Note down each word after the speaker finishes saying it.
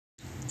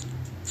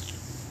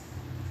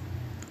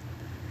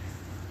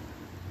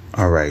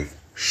All right.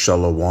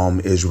 Shalom,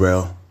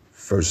 Israel.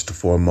 First and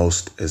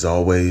foremost, as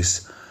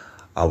always,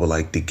 I would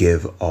like to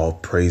give all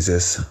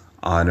praises,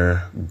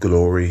 honor,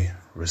 glory,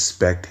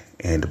 respect,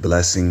 and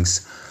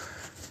blessings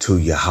to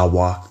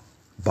Yahweh,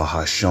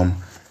 Bahasham,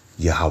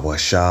 Yahweh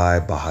Shai,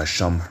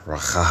 Bahasham,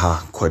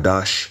 Rachaha,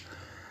 Kodash.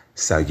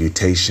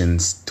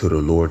 Salutations to the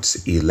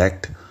Lord's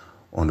elect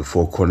on the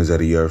four corners of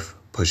the earth,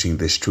 pushing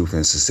this truth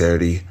and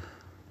sincerity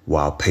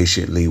while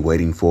patiently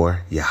waiting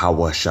for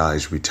Yahweh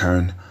Shai's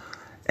return.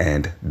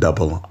 And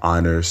double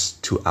honors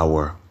to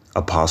our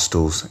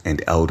apostles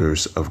and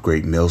elders of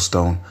Great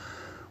Millstone,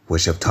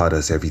 which have taught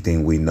us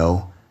everything we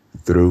know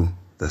through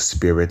the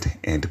spirit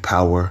and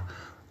power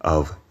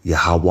of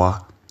Yahweh,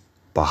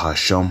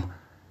 Bahasham,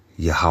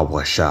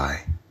 Yahweh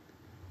Shai.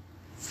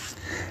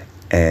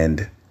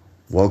 And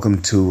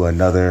welcome to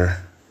another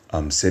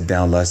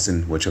sit-down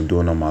lesson, which I'm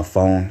doing on my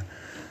phone.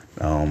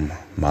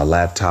 My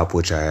laptop,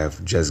 which I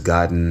have just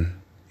gotten,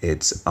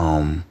 it's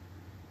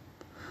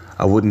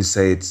I wouldn't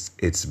say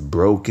it's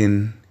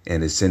broken in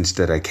the sense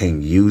that I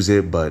can't use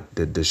it, but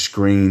the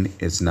screen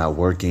is not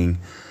working.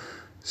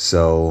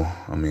 So,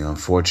 I mean,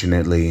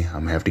 unfortunately,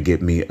 I'm gonna have to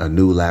get me a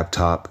new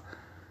laptop.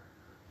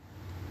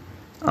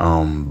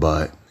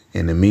 But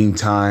in the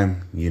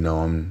meantime,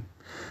 I'm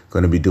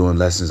gonna be doing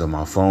lessons on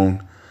my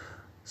phone.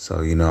 So,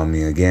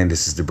 again,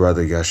 this is the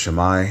brother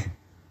Yashamai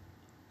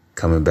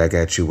coming back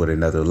at you with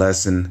another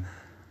lesson.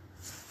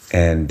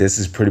 And this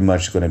is pretty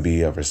much gonna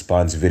be a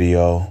response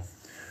video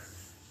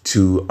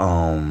to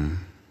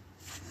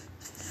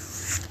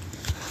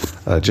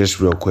just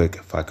real quick,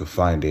 if I could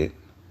find it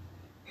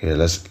here,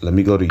 let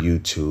me go to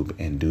YouTube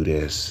and do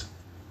this,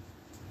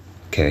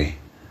 okay?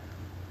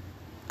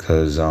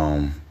 Because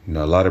a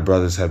lot of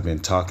brothers have been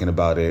talking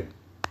about it.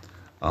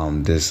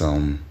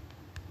 Matter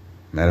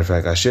of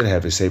fact, I should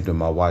have it saved in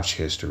my watch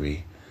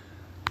history.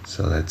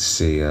 So let's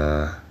see.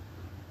 Let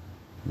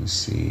me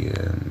see.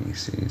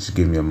 Just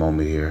give me a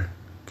moment here.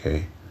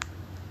 Okay.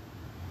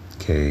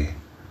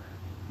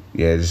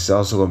 Yeah, this is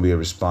also going to be a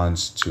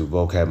response to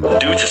vocab.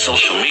 Due to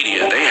social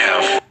media, they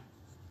have.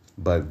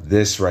 But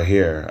this right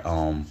here,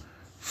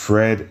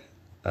 Fred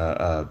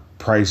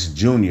Price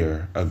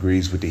Jr.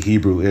 agrees with the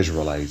Hebrew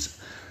Israelites.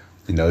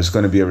 It's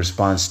going to be a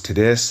response to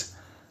this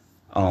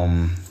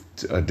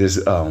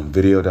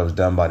video that was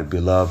done by the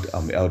beloved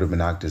Elder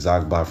Menach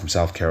Zagba from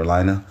South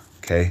Carolina.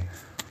 Okay,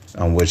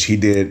 which he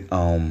did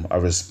a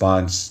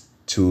response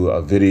to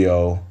a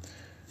video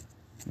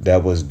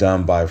that was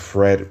done by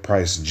Fred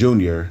Price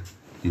Jr.,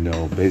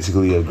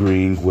 basically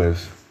agreeing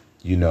with,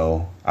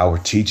 our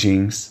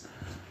teachings,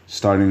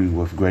 starting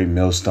with Great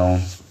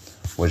Millstone,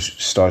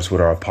 which starts with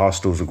our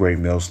apostles of Great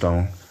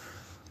Millstone,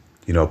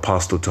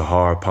 Apostle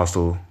Tahar,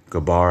 Apostle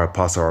Gabar,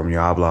 Apostle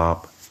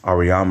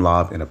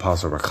Ariamlab, and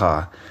Apostle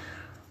Rakah.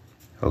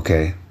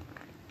 Okay.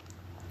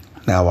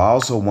 Now, I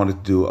also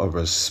wanted to do a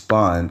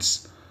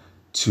response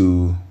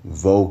to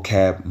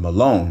Vocab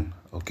Malone,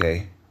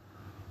 okay?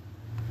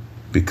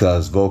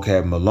 Because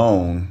Vocab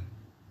Malone,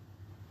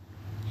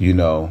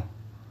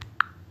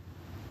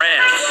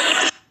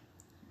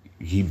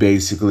 he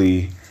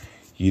basically,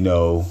 did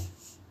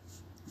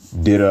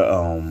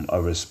a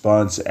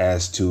response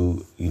as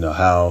to,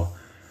 how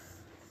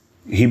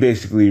he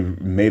basically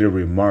made a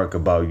remark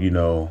about,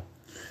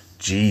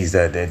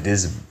 that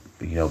this,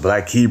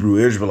 Black Hebrew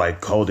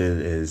Israelite cult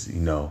is,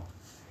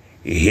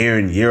 here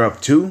in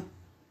Europe too,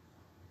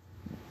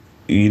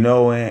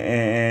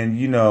 and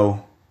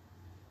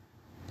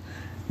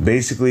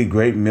basically,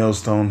 Great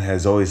Millstone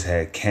has always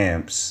had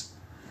camps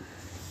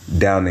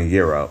down in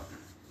Europe,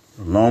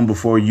 long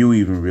before you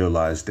even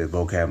realized that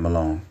Vocab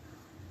Malone,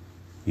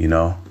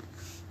 And,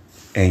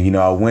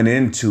 I went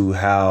into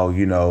how,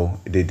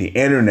 the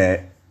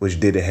internet,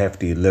 which did a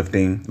hefty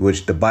lifting,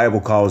 which the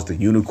Bible calls the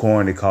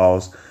unicorn, it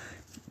calls,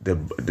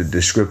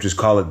 the scriptures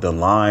call it the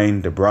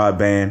line, the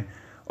broadband.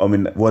 I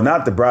mean, well,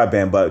 not the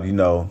broadband, but,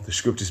 the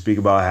scriptures speak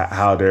about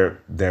how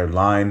their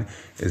line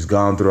is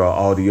gone throughout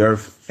all the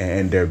earth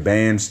and their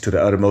bands to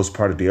the uttermost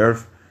part of the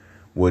earth,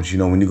 which,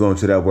 when you go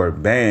into that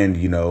word band,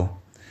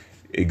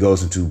 it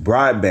goes into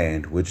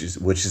broadband, which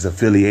is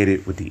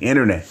affiliated with the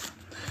internet.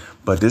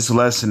 But this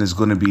lesson is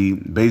going to be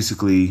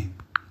basically,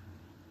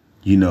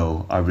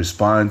 a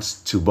response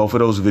to both of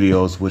those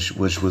videos,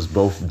 which was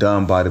both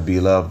done by the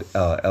beloved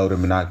Elder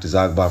Menach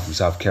Zagba from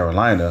South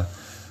Carolina,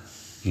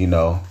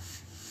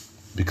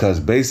 because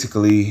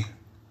basically,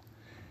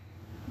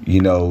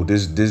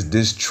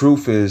 this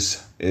truth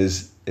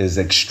is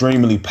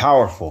extremely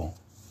powerful,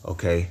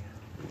 okay?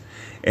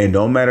 And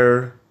no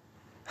matter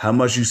how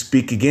much you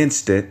speak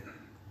against it,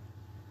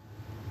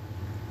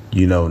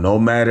 no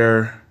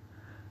matter,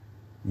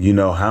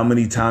 how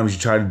many times you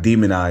try to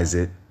demonize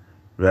it,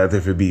 rather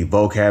if it be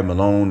Vocab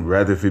Malone,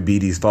 rather if it be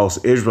these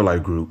false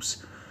Israelite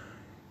groups,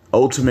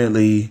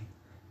 ultimately,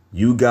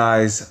 you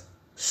guys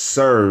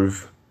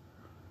serve,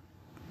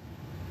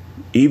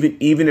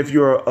 even if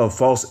you're a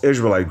false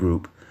Israelite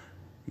group,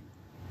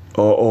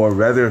 or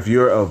rather if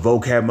you're a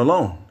Vocab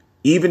Malone,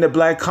 even the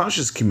Black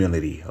conscious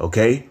community,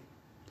 okay?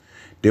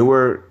 There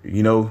were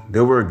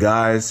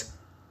guys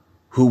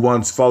who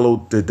once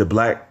followed the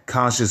black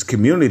conscious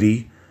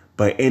community,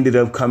 but ended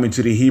up coming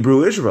to the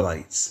Hebrew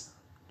Israelites.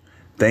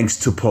 Thanks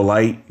to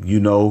Polite,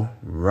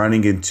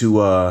 running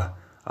into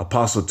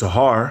Apostle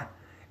Tahar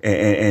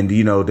and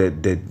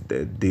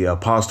the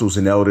apostles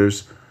and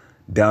elders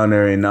down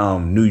there in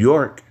New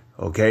York.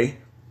 OK.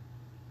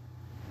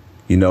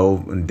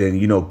 And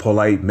then,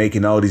 Polite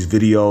making all these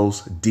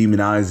videos,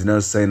 demonizing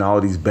us, saying all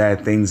these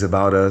bad things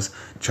about us,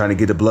 trying to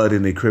get the blood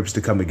in the Crips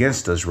to come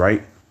against us.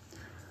 Right.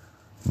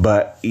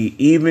 But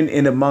even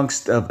in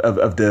amongst of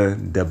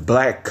the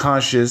black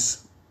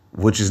conscious,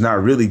 which is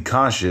not really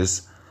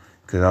conscious,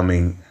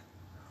 because,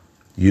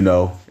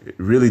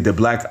 really the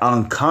black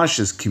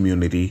unconscious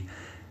community,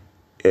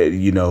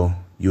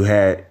 you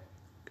had,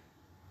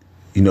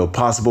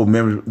 possible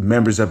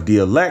members of the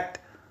elect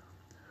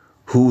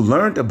who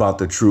learned about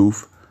the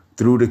truth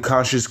through the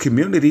conscious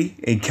community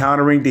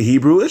encountering the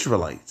Hebrew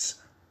Israelites.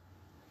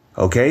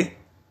 OK,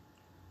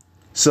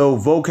 so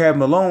Vocab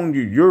Malone,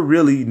 you're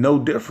really no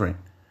different.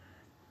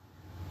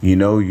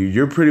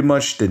 You're pretty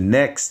much the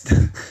next,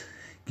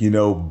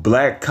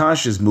 black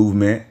conscious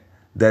movement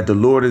that the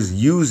Lord is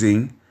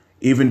using,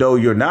 even though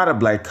you're not a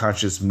black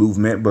conscious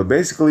movement. But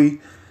basically,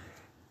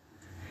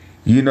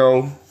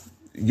 you're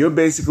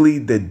basically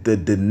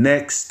the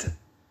next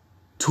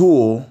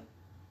tool,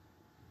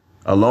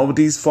 along with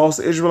these false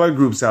Israelite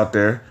groups out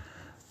there,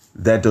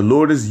 that the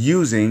Lord is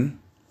using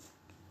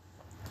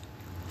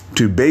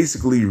to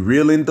basically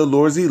reel in the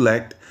Lord's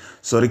elect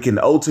so they can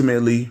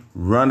ultimately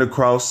run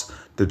across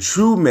the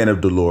true men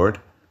of the Lord,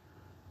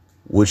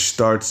 which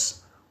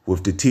starts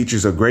with the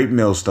teachers of Great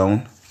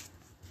Millstone,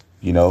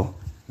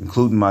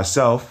 including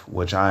myself,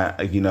 which I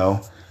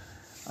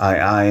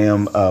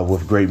am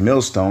with Great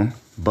Millstone.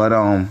 But,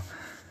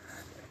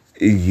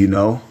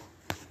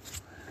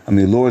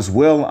 Lord's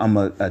will, I'm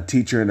a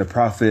teacher and a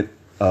prophet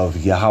of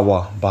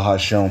Yahweh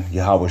Bahashem,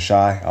 Yahweh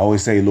Shai. I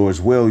always say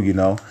Lord's will,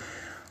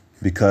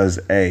 because,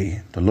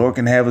 the Lord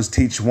can have us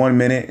teach 1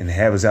 minute and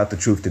have us out the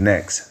truth the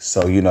next.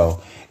 So,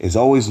 it's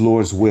always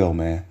Lord's will,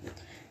 man.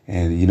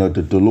 And,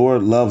 the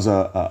Lord loves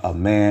a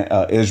man,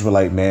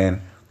 Israelite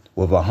man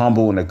with a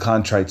humble and a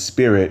contrite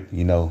spirit,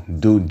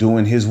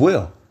 doing his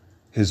will,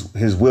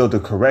 his will the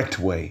correct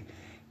way,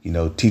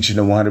 teaching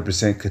the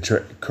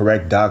 100%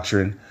 correct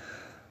doctrine,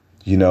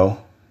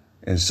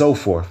 and so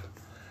forth.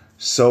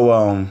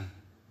 So,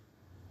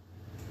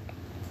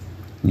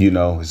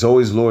 it's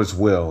always Lord's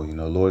will,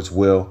 Lord's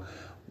will,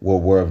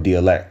 we're of the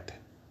elect,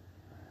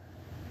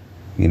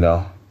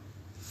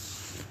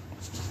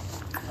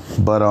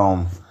 But,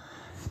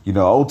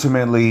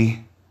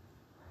 ultimately,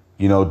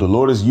 the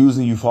Lord is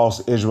using you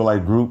false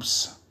Israelite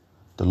groups.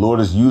 The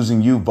Lord is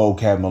using you,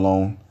 Vocab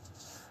Malone,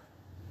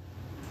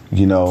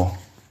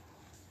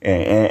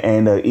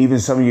 and even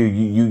some of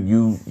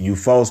you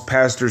false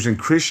pastors and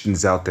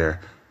Christians out there.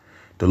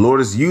 The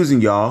Lord is using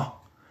y'all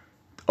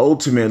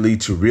ultimately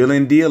to reel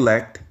in the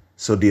elect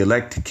so the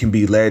elect can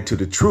be led to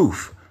the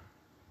truth.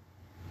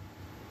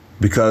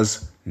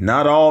 Because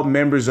not all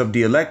members of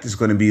the elect is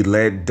going to be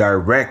led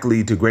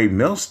directly to Great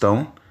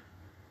Millstone.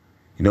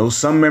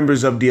 Some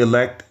members of the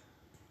elect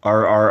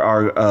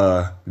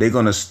are they're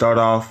going to start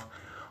off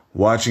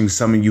watching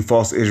some of you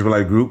false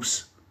Israelite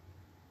groups.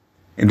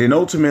 And then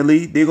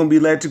ultimately, they're going to be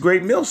led to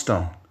Great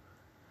Millstone.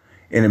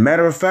 And a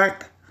matter of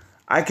fact,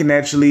 I can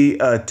actually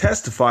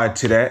testify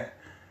to that,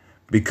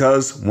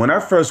 because when I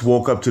first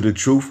woke up to the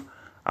truth,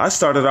 I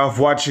started off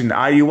watching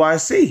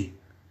IUIC.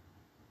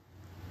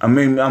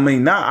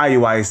 Not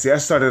IUIC. I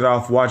started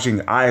off watching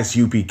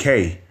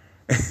ISUPK.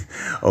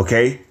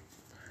 OK,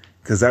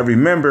 because I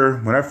remember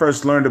when I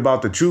first learned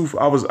about the truth,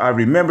 I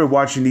remember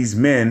watching these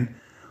men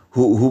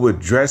who would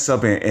dress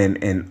up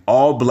in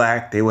all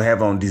black. They would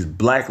have on these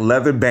black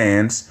leather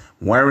bands,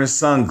 wearing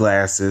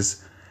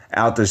sunglasses,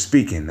 out there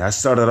speaking. I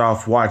started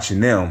off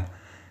watching them,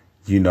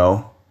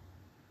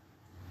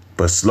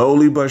 but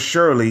slowly but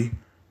surely,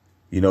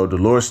 the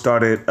Lord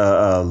started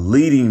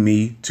leading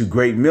me to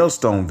Great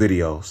Millstone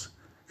videos.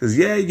 Because,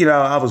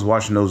 I was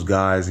watching those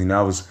guys,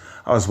 I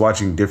was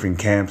watching different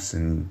camps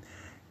and,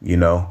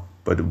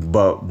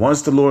 but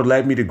once the Lord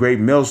led me to Great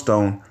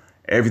Millstone,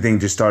 everything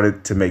just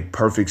started to make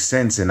perfect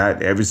sense. And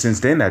ever since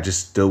then, I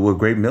just stood with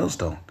Great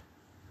Millstone,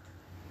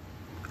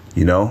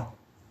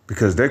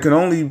 because there can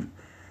only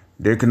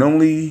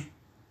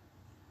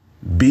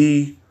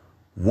be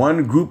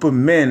one group of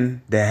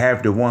men that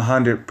have the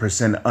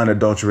 100%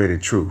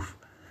 unadulterated truth,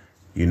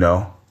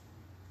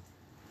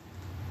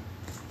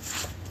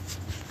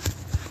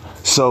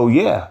 So,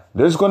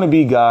 there's going to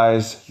be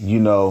guys,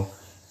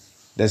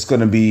 that's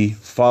going to be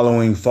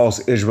following false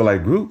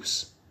Israelite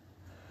groups.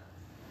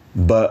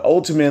 But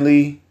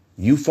ultimately,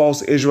 you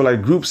false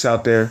Israelite groups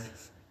out there,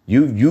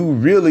 you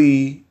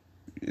really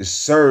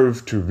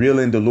serve to reel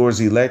in the Lord's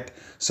elect.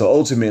 So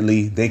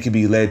ultimately, they can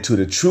be led to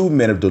the true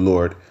men of the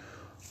Lord,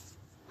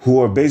 who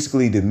are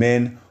basically the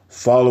men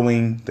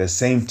following the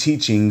same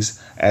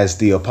teachings as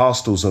the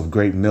apostles of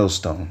Great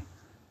Millstone,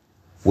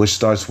 which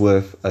starts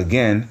with,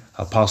 again,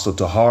 Apostle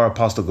Tahar,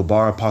 Apostle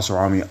Gabar, Apostle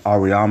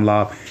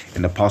Ariamlab,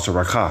 and Apostle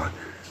Rakah.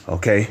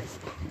 OK.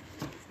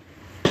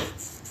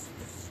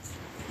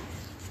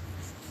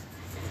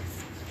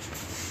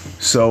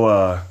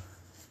 So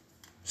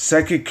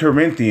 2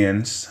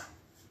 Corinthians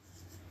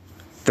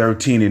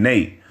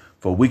 13:8.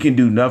 For we can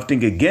do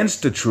nothing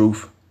against the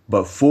truth,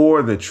 but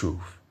for the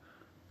truth.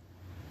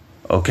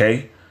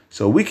 Okay?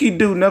 So we can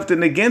do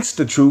nothing against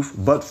the truth,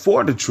 but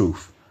for the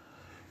truth.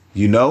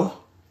 You know?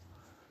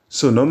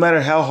 So no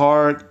matter how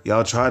hard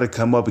y'all try to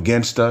come up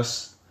against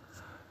us,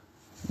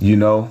 you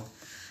know,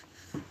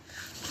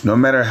 no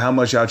matter how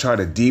much y'all try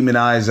to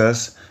demonize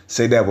us,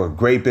 say that we're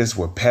rapists,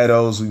 we're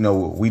pedos, you know,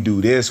 we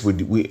do this,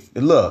 we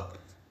look.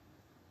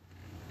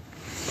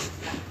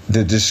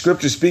 The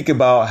scriptures speak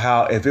about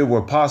how if it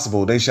were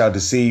possible, they shall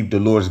deceive the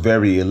Lord's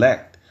very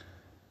elect.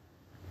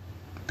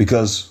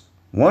 Because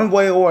one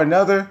way or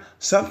another,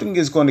 something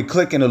is going to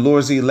click in the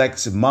Lord's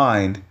elect's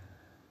mind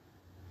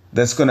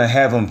that's going to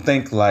have them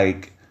think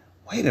like,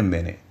 wait a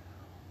minute,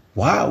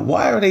 why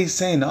are they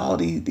saying all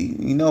these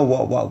you know,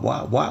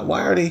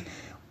 why are they,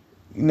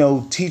 you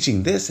know,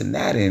 teaching this and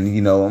that? And,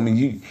 you know, I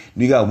mean,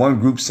 you got one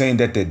group saying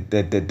that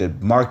the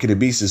mark of the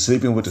beast is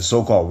sleeping with the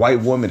so-called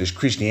white woman is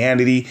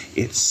Christianity,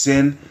 it's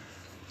sin.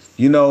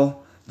 You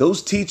know,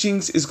 those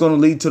teachings is going to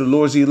lead to the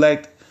Lord's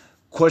elect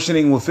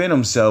questioning within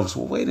themselves.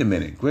 Well, wait a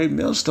minute. Great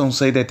Millstone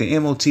say that the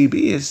MOTB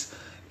is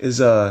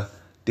the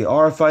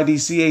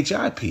RFID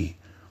CHIP.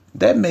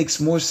 That makes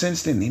more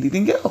sense than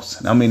anything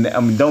else. I mean,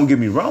 don't get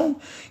me wrong.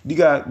 You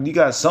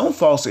got some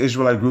false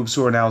Israelite groups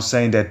who are now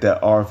saying that the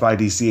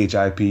RFID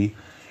CHIP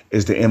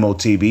is the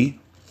MOTB,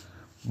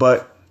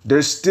 but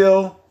there's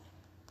still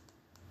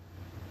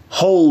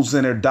holes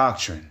in their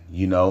doctrine.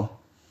 You know,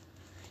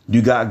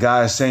 you got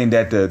guys saying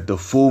that the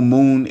full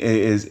moon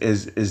is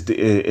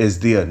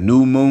the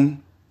new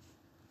moon.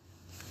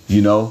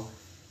 You know,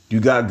 you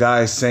got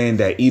guys saying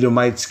that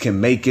Edomites can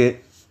make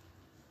it.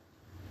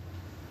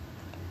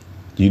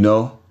 You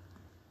know,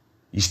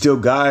 you still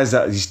got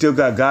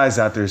guys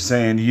out there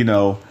saying, you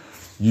know,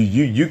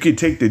 you can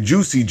take the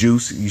juicy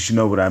juice. You should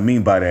know what I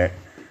mean by that.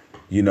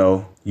 You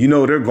know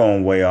they're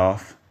going way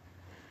off.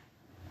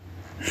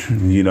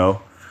 You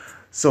know,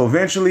 so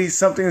eventually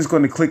something is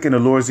going to click in the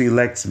Lord's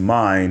elect's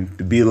mind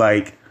to be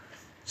like,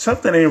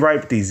 something ain't right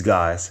with these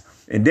guys.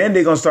 And then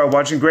they're going to start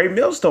watching Great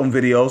Millstone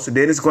videos, and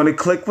then it's going to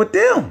click with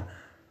them.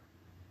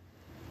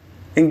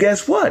 And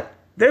guess what?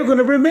 They're going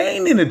to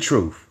remain in the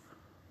truth.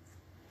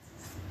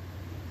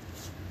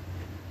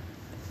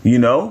 You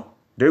know,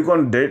 they're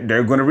going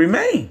to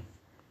remain.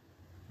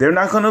 They're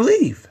not going to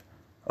leave.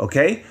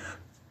 Okay?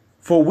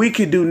 For we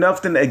can do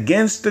nothing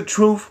against the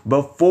truth,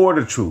 but for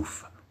the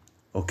truth.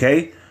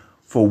 Okay?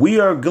 For we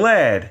are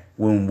glad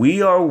when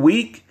we are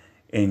weak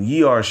and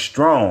ye are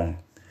strong.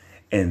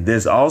 And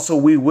this also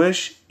we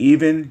wish,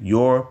 even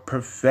your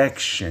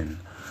perfection.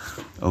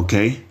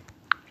 Okay?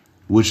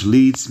 Which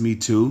leads me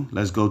to,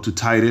 let's go to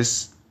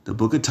Titus, the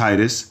book of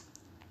Titus,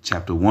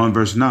 chapter 1,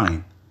 verse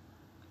 9.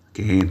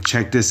 Okay, and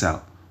check this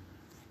out.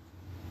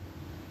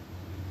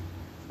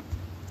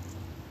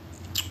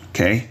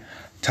 Okay,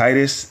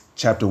 Titus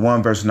chapter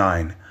 1, verse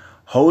 9.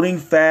 Holding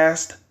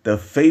fast the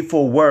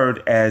faithful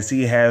word as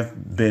he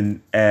have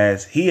been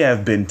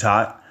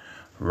taught,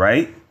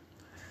 right?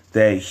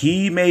 That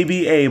he may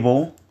be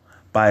able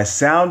by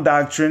sound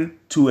doctrine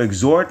to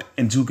exhort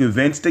and to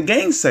convince the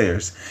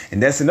gainsayers.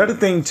 And that's another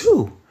thing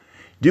too.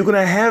 You're going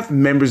to have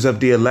members of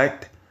the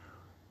elect.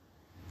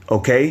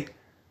 Okay.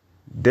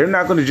 They're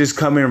not going to just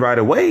come in right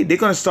away. They're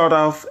going to start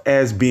off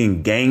as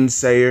being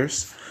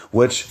gainsayers,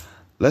 which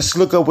let's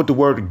look up what the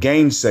word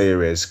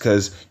gainsayer is,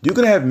 because you're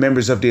going to have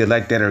members of the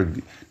elect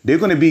they're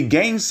going to be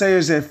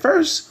gainsayers at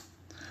first.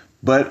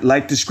 But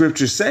like the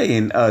scriptures say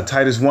in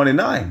Titus 1 and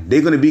 9,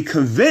 they're going to be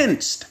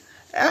convinced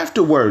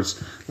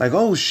afterwards. Like,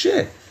 oh,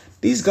 shit,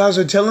 these guys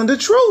are telling the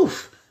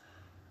truth.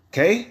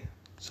 Okay,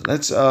 so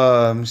let's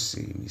let me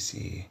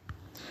see.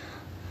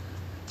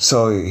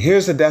 So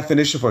here's the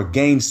definition for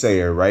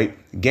gainsayer, right?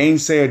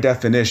 Gainsayer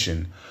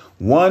definition.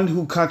 One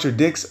who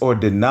contradicts or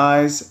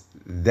denies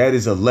that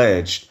is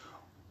alleged.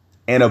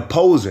 An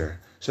opposer.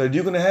 So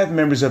you're going to have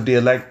members of the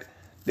elect.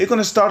 They're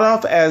going to start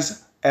off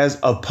as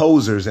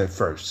opposers at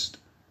first.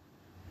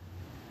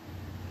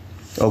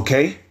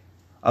 Okay.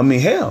 I mean,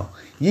 hell,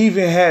 you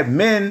even had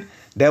men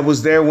that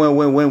was there when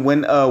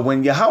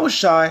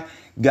Yahushua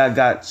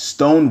got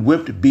stoned,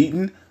 whipped,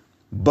 beaten.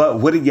 But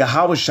what did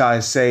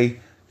Yahushua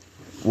say?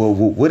 Well,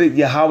 what did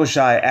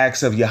Yahushua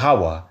ask of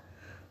Yahweh?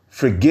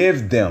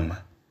 Forgive them.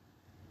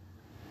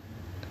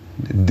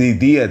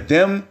 The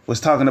them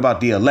was talking about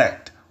the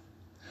elect.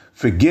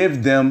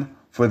 Forgive them,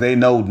 for they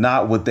know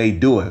not what they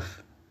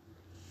doeth.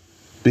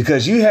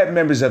 Because you had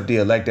members of the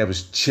elect that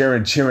was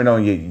cheering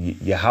on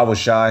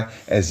Yahushua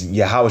as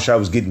Yahushua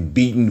was getting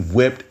beaten,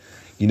 whipped,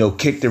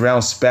 kicked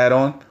around, spat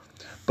on.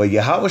 But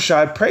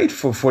Yahushua prayed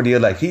for the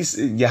elect.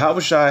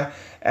 Yahushua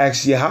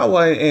asked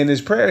Yahweh in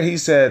his prayer. He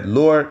said,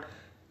 Lord,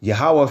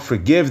 Yahweh,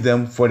 forgive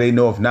them, for they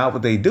know not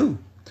what they do.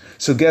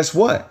 So guess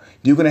what?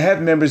 You're going to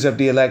have members of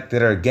the elect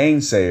that are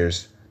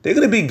gainsayers. They're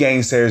going to be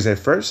gainsayers at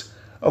first.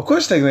 Of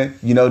course, they're going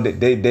to,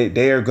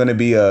 they are going to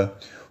be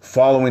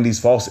following these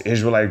false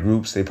Israelite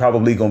groups. They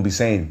probably going to be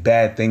saying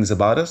bad things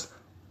about us.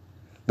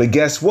 But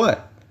guess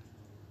what?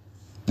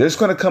 There's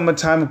going to come a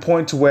time, a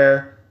point to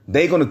where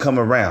they're going to come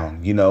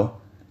around, you know.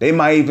 They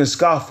might even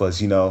scoff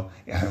us, you know.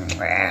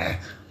 Yeah,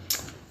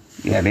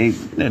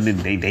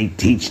 they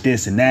teach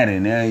this and that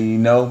and you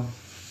know.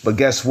 But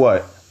guess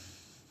what?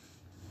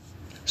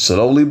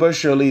 Slowly but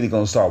surely, they're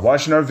going to start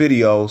watching our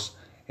videos,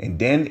 and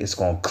then it's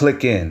going to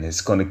click in.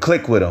 It's going to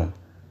click with them.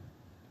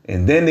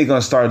 And then they're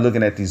going to start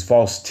looking at these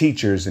false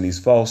teachers and these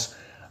false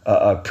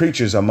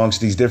preachers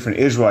amongst these different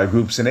Israelite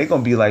groups, and they're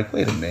going to be like,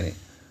 wait a minute,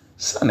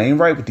 something ain't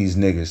right with these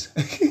niggas.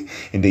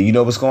 And then you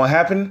know what's going to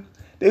happen?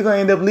 They're going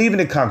to end up leaving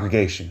the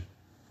congregation.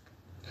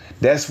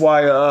 That's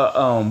why,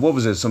 what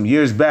was it? Some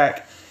years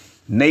back,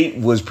 Nate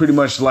was pretty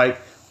much like,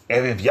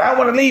 if y'all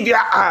want to leave your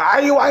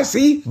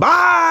IUIC,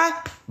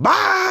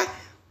 bye.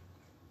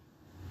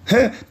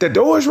 The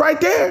door's right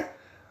there.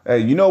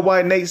 You know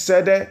why Nate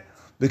said that?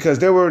 Because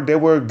there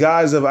were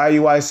guys of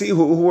IUIC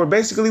who were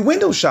basically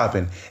window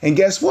shopping. And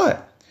guess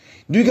what?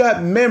 You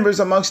got members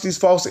amongst these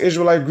false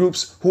Israelite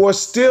groups who are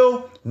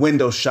still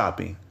window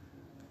shopping.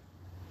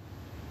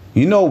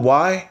 You know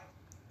why?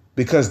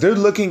 Because they're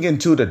looking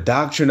into the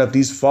doctrine of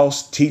these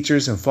false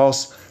teachers and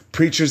false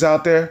preachers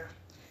out there.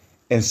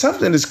 And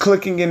something is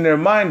clicking in their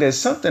mind that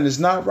something is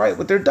not right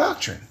with their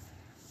doctrine.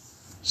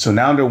 So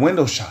now they're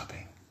window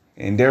shopping.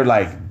 And they're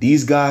like,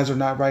 these guys are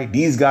not right.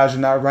 These guys are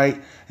not right.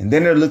 And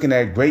then they're looking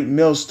at Great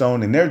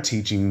Millstone and their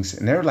teachings.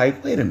 And they're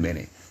like, wait a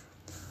minute.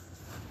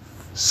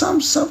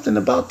 Something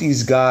about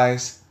these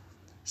guys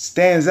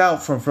stands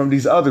out from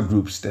these other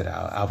groups that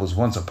I was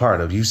once a part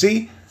of. You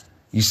see?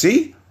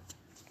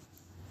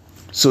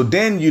 So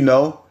then, you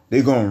know,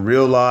 they're going to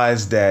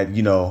realize that,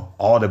 you know,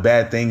 all the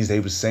bad things they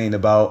were saying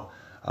about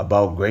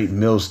Great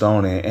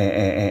Millstone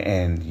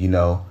and you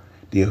know,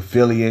 the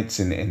affiliates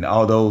and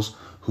all those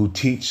who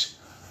teach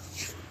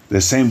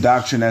the same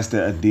doctrine as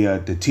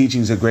the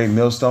teachings of Great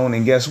Millstone.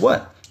 And guess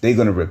what? They're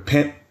going to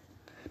repent.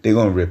 They're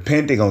going to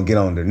repent. They're going to get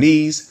on their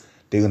knees.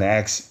 They're going to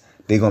ask.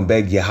 They're going to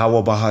beg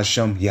Yahweh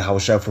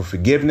for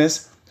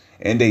forgiveness.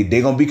 And they're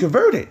going to be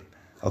converted.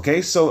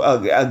 OK, so a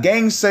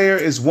gangsayer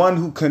is one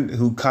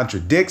who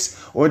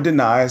contradicts or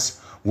denies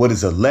what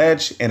is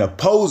alleged. An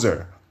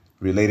opposer,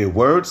 related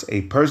words,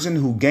 a person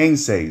who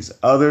gainsays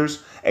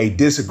others, a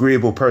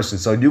disagreeable person.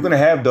 So you're going to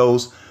have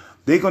those.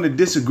 They're going to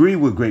disagree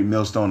with Great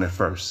Millstone at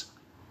first.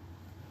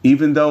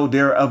 Even though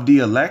they're of the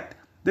elect,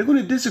 they're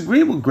going to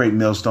disagree with Great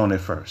Millstone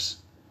at first.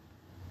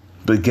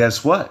 But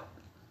guess what?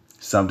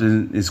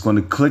 Something is going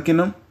to click in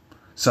them.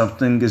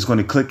 Something is going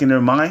to click in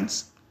their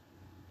minds.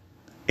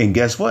 And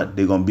guess what?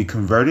 They're going to be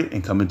converted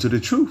and come into the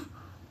truth.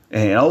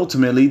 And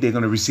ultimately, they're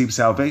going to receive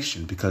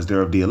salvation because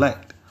they're of the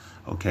elect.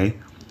 Okay?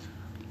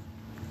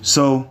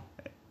 So,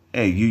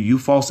 hey, you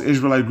false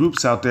Israelite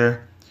groups out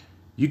there,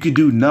 you could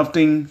do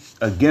nothing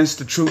against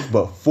the truth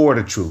but for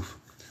the truth.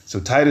 So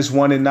Titus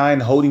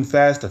 1:9, holding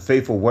fast the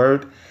faithful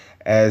word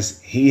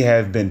as he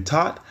have been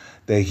taught,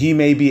 that he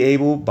may be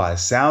able by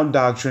sound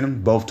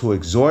doctrine both to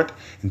exhort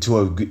and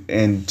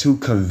to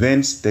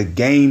convince the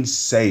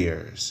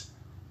gainsayers.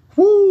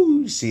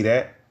 Woo, you see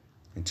that?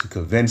 And to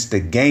convince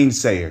the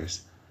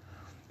gainsayers.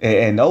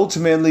 And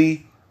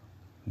ultimately,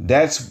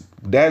 that's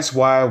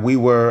why we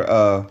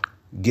were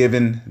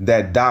given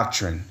that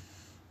doctrine.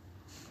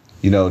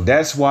 You know,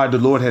 that's why the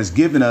Lord has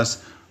given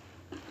us,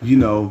 you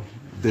know,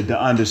 the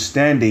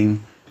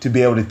understanding to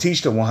be able to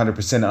teach the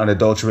 100%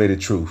 unadulterated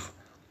truth,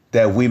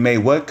 that we may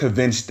what?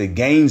 Convince the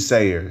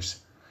gainsayers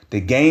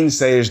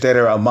that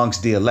are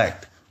amongst the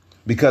elect.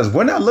 Because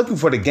we're not looking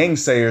for the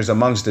gainsayers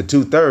amongst the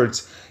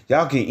 2/3.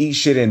 Y'all can eat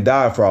shit and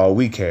die for all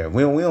we care.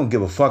 We don't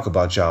give a fuck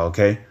about y'all,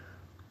 okay?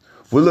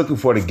 We're looking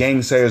for the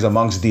gainsayers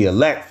amongst the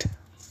elect,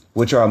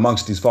 which are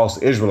amongst these false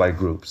Israelite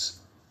groups,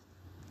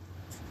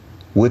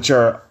 which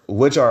are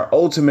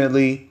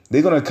ultimately,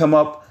 they're going to come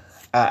up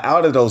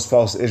out of those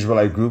false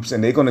Israelite groups,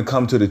 and they're going to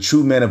come to the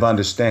true men of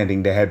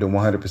understanding that have the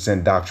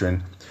 100%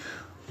 doctrine,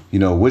 you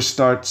know, which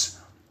starts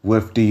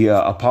with the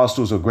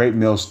apostles of Great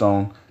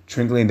Millstone,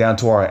 trickling down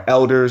to our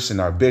elders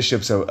and our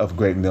bishops of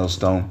Great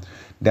Millstone,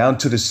 down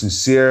to the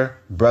sincere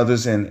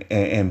brothers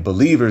and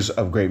believers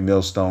of Great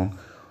Millstone,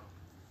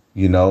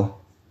 you know,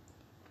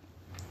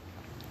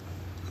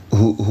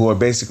 who are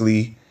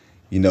basically,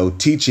 you know,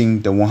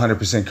 teaching the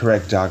 100%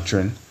 correct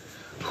doctrine,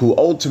 who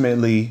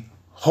ultimately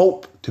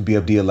hope to be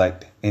of the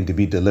elect and to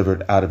be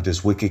delivered out of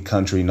this wicked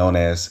country known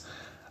as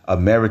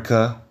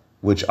America,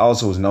 which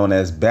also is known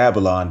as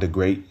Babylon the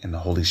Great in the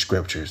Holy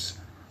Scriptures,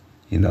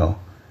 you know.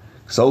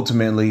 Because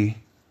ultimately,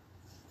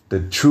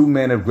 the true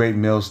men of Great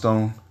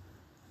Millstone,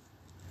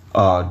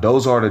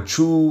 those are the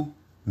true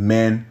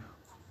men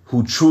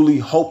who truly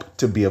hope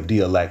to be of the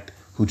elect,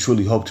 who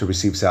truly hope to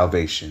receive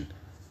salvation.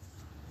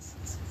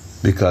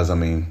 Because, I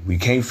mean, we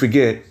can't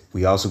forget,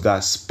 we also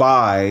got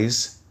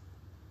spies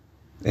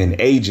and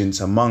agents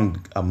among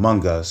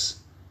us,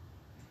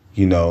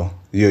 you know,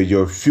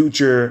 your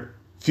future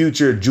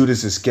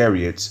Judas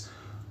Iscariots,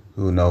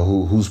 you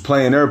know, who's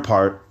playing their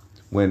part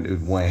when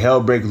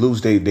hell break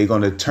loose, they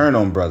gonna turn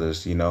on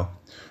brothers, you know.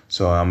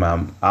 So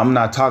I'm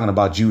not talking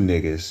about you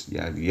niggas.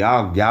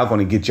 Yeah, y'all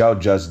gonna get y'all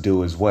just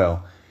due as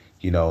well,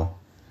 you know.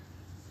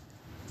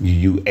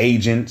 you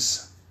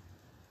agents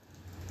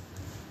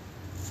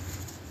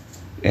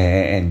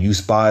and you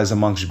spies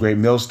amongst Great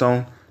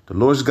Millstone, the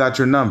Lord's got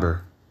your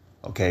number.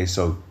 Okay,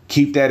 so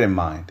keep that in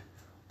mind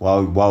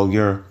while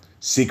you're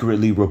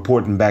secretly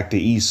reporting back to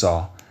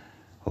Esau.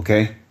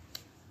 Okay.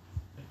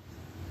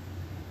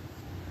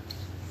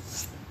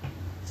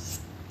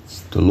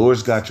 The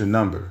Lord's got your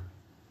number.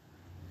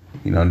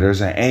 You know, there's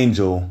an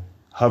angel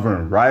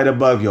hovering right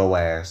above your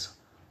ass,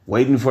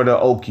 waiting for the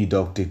okie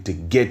doke to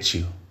get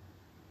you.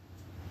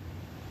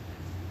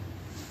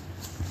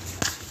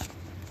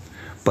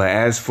 But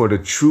as for the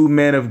true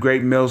men of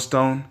Great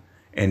Millstone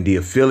and the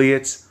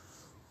affiliates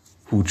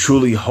who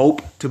truly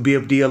hope to be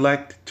of the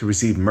elect, to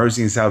receive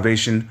mercy and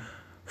salvation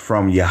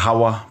from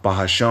Yahweh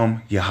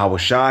Bahasham, Yahweh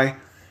Shai,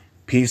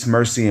 peace,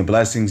 mercy, and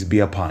blessings be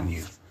upon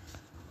you.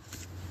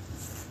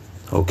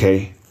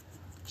 Okay,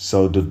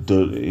 so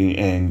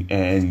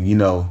you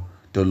know,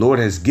 the Lord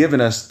has given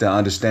us the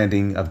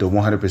understanding of the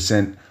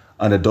 100%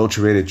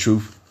 unadulterated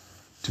truth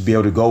to be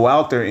able to go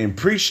out there and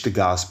preach the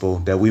gospel,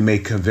 that we may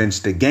convince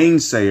the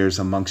gainsayers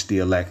amongst the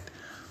elect,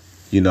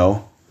 you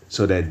know,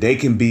 so that they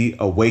can be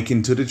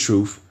awakened to the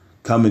truth,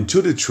 come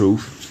into the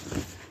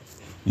truth,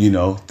 you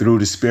know, through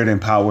the spirit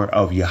and power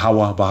of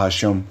Yahweh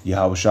Bahasham,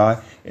 Yahweh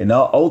Shai, and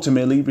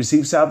ultimately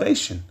receive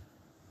salvation.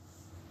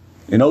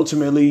 And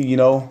ultimately, you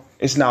know,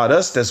 it's not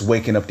us that's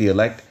waking up the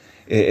elect.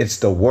 It's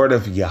the word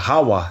of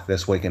Yahweh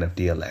that's waking up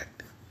the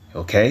elect.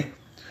 Okay?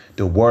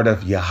 The word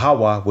of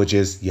Yahweh, which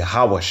is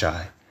Yahweh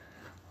Shai.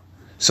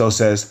 So it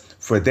says,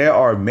 for there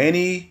are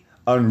many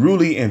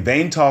unruly and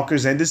vain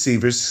talkers and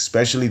deceivers,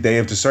 especially they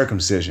of the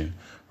circumcision.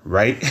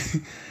 Right?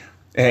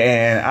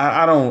 And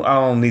I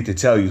don't need to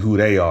tell you who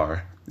they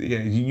are.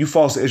 You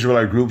false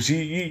Israelite groups,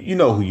 you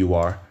know who you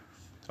are.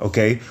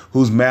 Okay?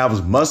 Whose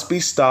mouths must be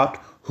stopped,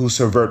 who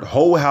subvert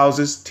whole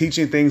houses,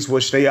 teaching things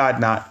which they ought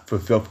not for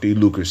filthy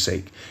lucre's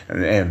sake.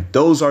 And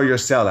those are your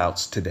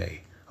sellouts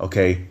today.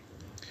 Okay.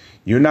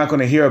 You're not going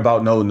to hear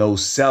about no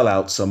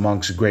sellouts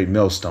amongst Great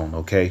Millstone.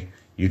 Okay.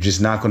 You're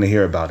just not going to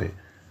hear about it.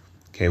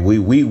 Okay.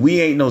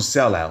 We ain't no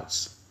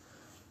sellouts.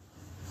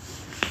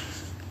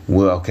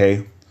 Well,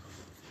 okay.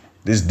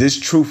 This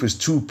truth is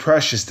too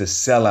precious to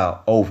sell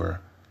out over,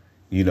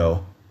 you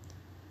know,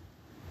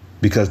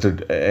 because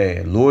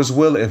the Lord's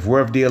will, if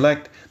we're of the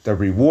elect, the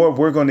reward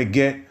we're going to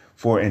get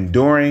for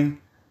enduring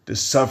the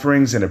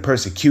sufferings and the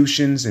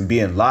persecutions and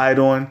being lied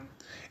on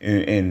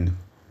and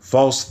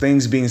false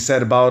things being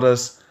said about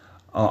us,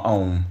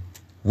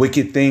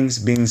 wicked things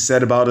being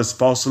said about us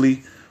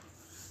falsely,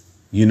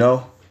 you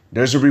know,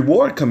 there's a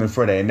reward coming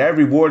for that. And that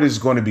reward is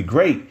going to be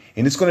great.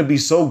 And it's going to be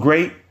so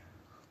great,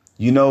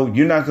 you know,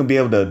 you're not going to be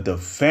able to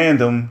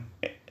fathom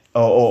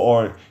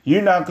or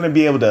you're not going to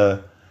be able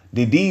to.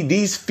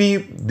 These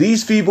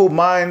feeble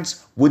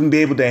minds wouldn't be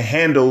able to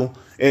handle.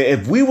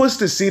 If we was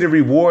to see the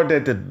reward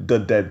that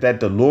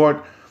the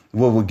Lord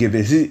will give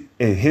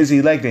his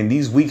elect in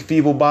these weak,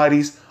 feeble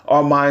bodies,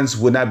 our minds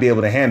would not be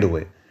able to handle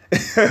it.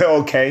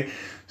 Okay,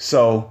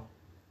 so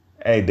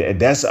hey,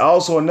 that's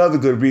also another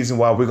good reason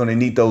why we're going to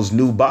need those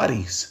new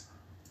bodies.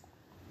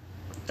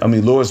 I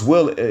mean, Lord's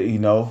will, you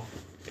know,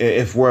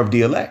 if we're of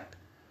the elect.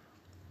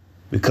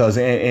 Because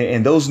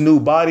in those new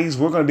bodies,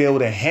 we're going to be able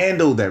to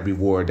handle that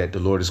reward that the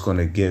Lord is going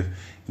to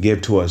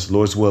give to us.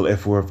 Lord's will,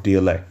 if we're of the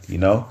elect, you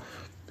know,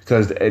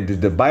 because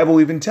the Bible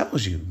even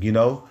tells you, you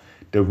know,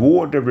 the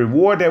reward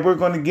that we're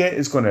going to get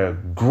is going to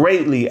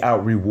greatly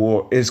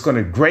it's going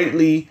to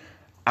greatly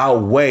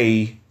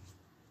outweigh,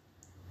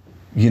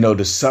 you know,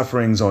 the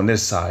sufferings on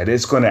this side.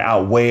 It's going to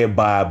outweigh it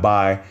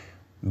by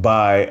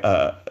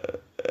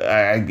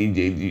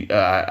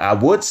I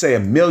would say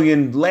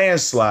 1,000,000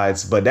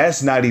 landslides, but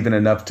that's not even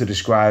enough to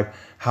describe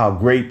how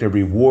great the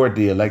reward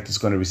the elect is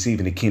going to receive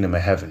in the kingdom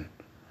of heaven.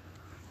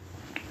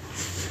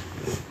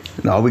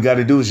 And all we got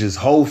to do is just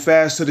hold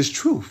fast to this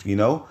truth, you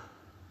know.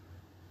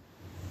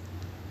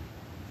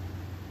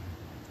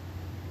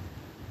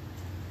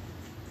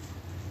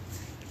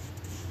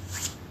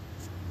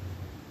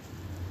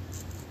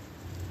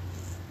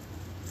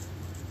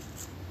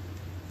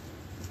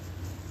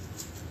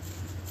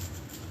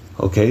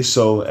 Okay,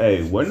 so,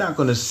 hey, we're not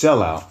going to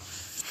sell out.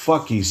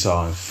 Fuck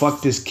Esau and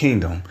fuck this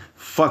kingdom.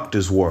 Fuck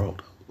this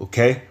world.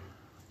 Okay?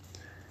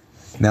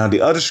 Now, the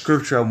other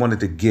scripture I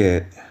wanted to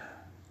get,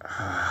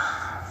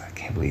 I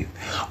can't believe.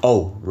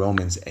 Oh,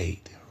 Romans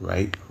 8,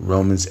 right?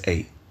 Romans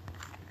 8.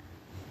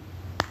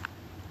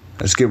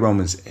 Let's get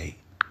Romans 8.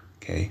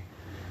 Okay?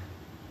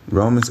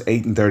 Romans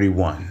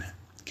 8:31.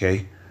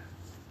 Okay?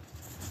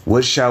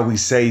 What shall we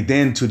say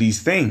then to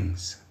these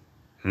things?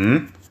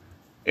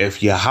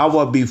 If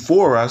Yahweh be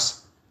for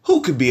us,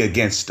 who could be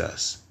against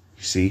us?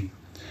 You see,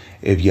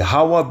 if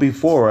Yahweh be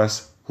for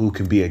us, who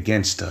can be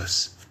against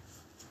us?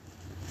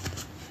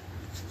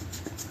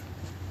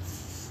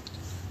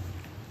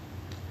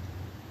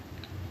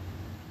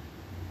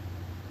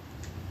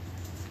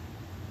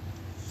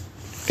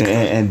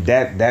 And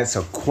that's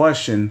a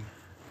question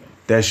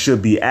that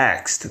should be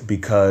asked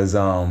because,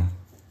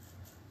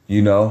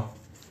 you know,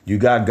 you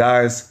got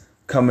guys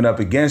coming up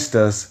against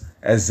us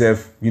as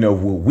if,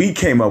 we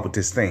came up with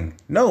this thing.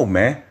 No,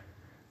 man.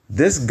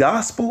 This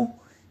gospel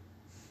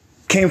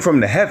came from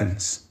the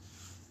heavens.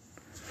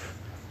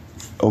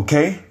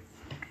 Okay?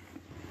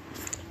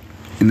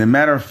 And a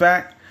matter of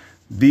fact,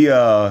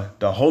 the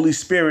Holy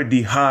Spirit,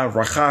 the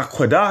Ha-Raka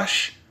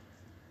Kodash,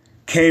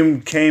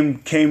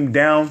 came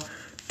down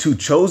to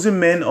chosen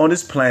men on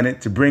this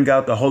planet to bring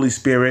out the Holy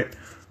Spirit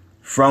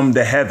from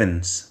the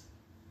heavens.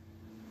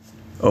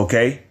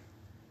 Okay?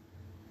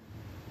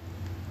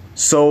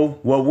 So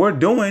what we're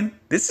doing,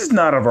 this is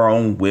not of our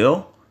own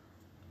will.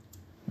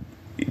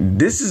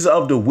 This is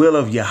of the will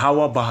of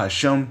Yahweh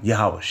Bahashem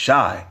Yahweh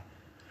Shai.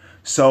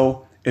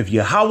 So if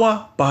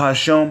Yahweh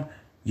Bahashem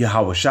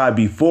Yahweh Shai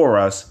be for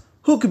us,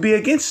 who could be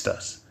against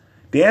us?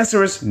 The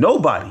answer is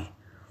nobody.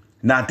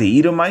 Not the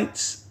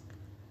Edomites,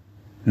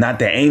 not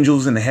the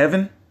angels in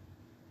heaven,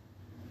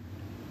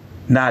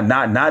 not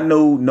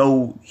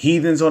no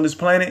heathens on this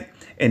planet,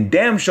 and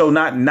damn sure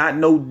not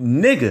no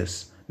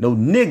niggas, no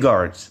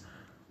niggards.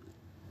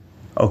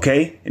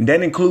 Okay, and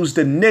that includes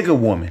the nigger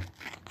woman,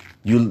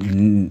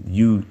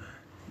 you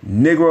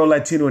Negro,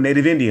 Latino,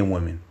 Native Indian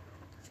women.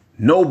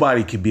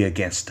 Nobody could be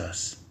against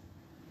us.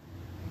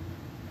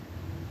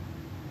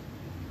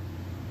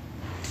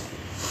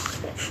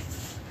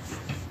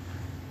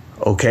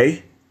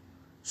 Okay,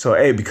 so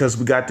hey, because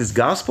we got this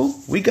gospel,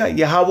 we got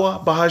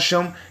Yahweh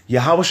Bahashem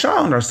Yahweh Shai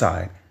on our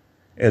side,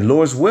 and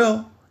Lord's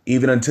will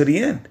even until the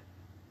end.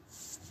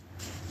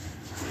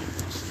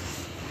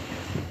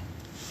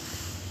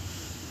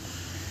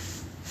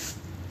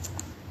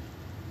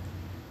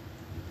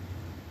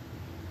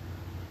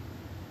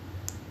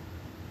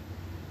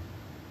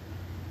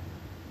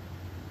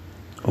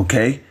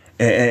 Okay,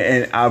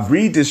 and I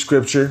read this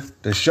scripture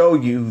to show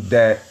you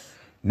that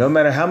no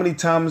matter how many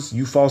times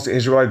you false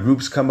Israelite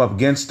groups come up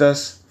against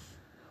us,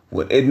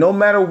 no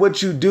matter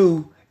what you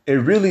do, it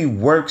really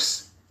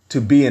works to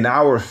be in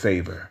our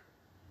favor.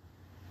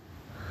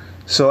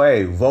 So,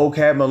 hey,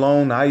 Vocab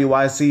Malone,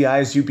 IUIC,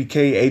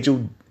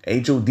 ISUPK,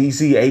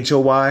 HODC,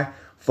 HOY,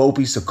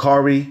 Fopi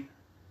Sakari,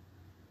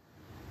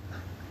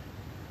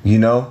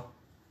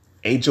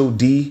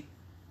 HOD,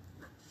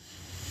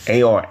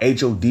 AR,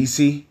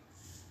 HODC.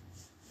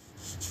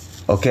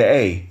 Okay,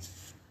 hey,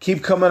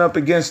 keep coming up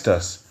against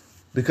us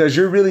because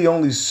you're really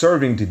only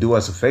serving to do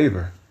us a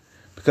favor.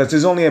 Because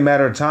it's only a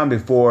matter of time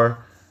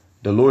before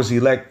the Lord's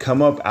elect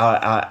come up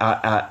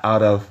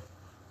out of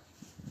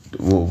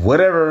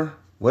whatever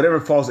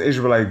false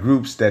Israelite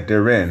groups that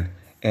they're in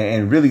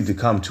and really to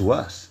come to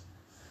us.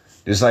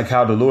 Just like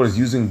how the Lord is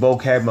using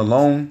Vocab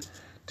Malone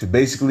to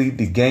basically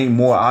to gain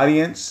more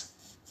audience.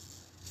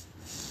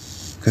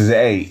 Because,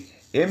 hey,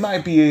 it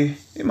might be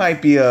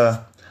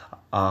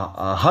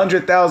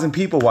 100,000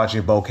 people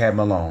watching Vocab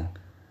Malone,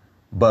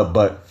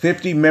 but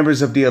 50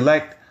 members of the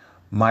elect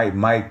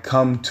might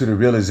come to the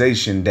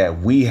realization that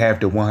we have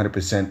the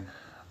 100%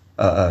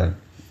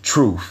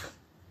 truth.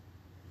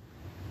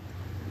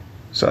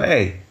 So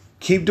hey,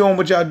 keep doing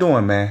what y'all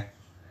doing, man.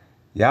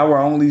 Y'all are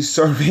only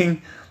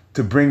serving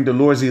to bring the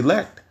Lord's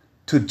elect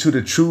to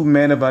the true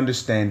man of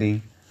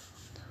understanding,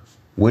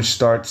 which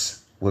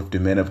starts with the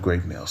men of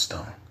Great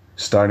Millstone,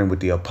 starting with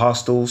the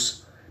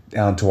apostles,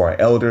 down to our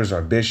elders,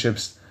 our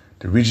bishops,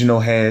 the regional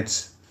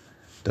heads,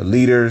 the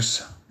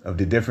leaders of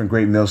the different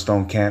Great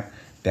Millstone camp,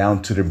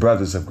 down to the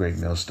brothers of Great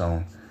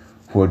Millstone,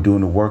 who are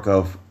doing the work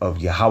of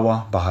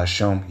Yahweh,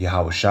 Bahashem,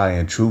 Yahweh Shai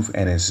in truth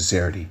and in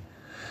sincerity.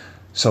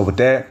 So with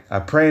that, I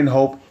pray and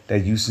hope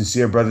that you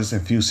sincere brothers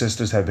and few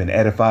sisters have been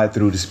edified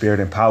through the spirit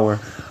and power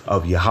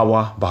of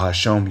Yahweh,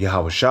 Bahashem,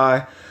 Yahweh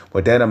Shai.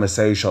 With that, I'm going to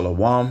say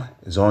Shalom.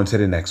 Is on to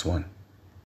the next one.